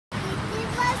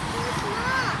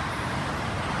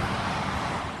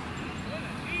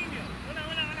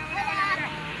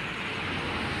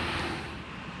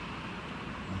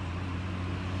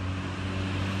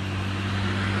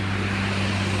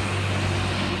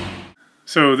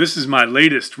So this is my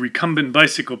latest recumbent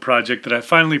bicycle project that I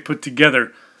finally put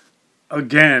together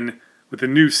again with a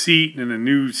new seat and a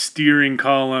new steering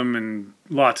column and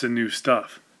lots of new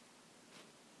stuff.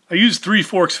 I used 3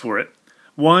 forks for it.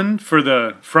 One for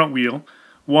the front wheel,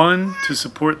 one to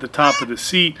support the top of the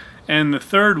seat, and the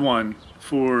third one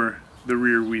for the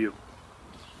rear wheel.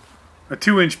 A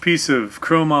 2-inch piece of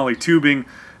chromoly tubing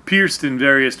pierced in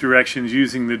various directions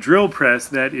using the drill press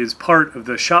that is part of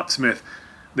the shopsmith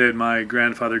that my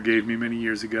grandfather gave me many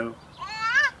years ago.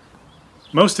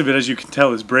 Most of it, as you can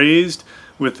tell, is brazed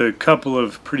with a couple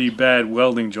of pretty bad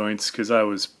welding joints because I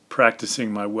was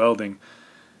practicing my welding.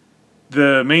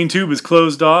 The main tube is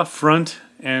closed off, front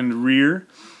and rear.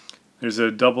 There's a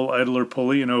double idler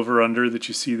pulley and over-under that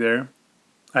you see there.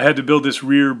 I had to build this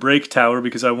rear brake tower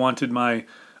because I wanted my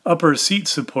upper seat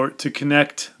support to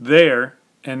connect there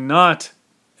and not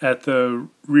at the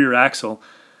rear axle.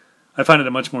 I find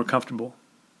it much more comfortable.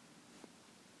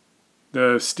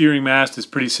 The steering mast is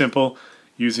pretty simple,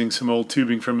 using some old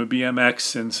tubing from a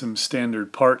BMX and some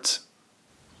standard parts.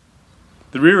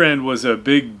 The rear end was a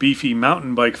big beefy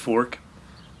mountain bike fork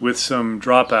with some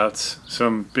dropouts,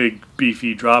 some big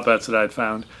beefy dropouts that I'd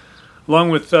found, along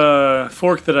with a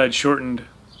fork that I'd shortened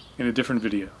in a different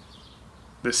video.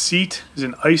 The seat is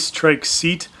an ice trike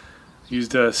seat.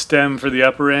 Used a stem for the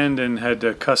upper end and had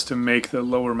to custom make the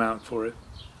lower mount for it.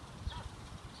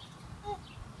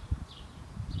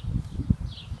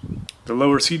 The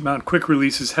lower seat mount quick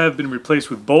releases have been replaced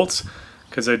with bolts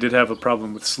because I did have a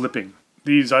problem with slipping.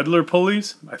 These idler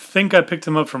pulleys, I think I picked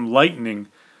them up from Lightning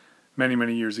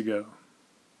many years ago.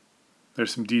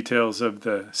 There's some details of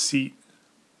the seat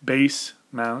base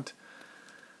mount.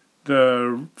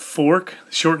 The fork,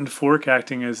 shortened fork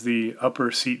acting as the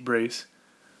upper seat brace.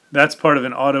 That's part of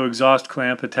an auto exhaust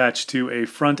clamp attached to a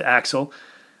front axle.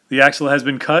 The axle has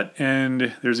been cut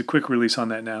and there's a quick release on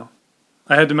that now.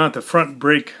 I had to mount the front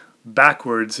brake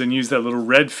backwards and use that little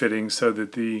red fitting so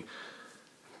that the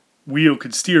wheel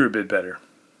could steer a bit better.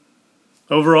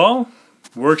 Overall,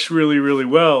 works really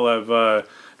well. I've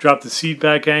dropped the seat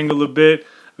back angle a bit,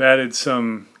 I've added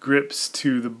some grips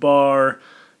to the bar,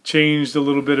 changed a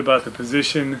little bit about the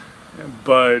position,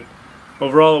 but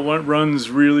overall it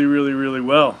runs really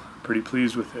well. Pretty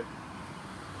pleased with it.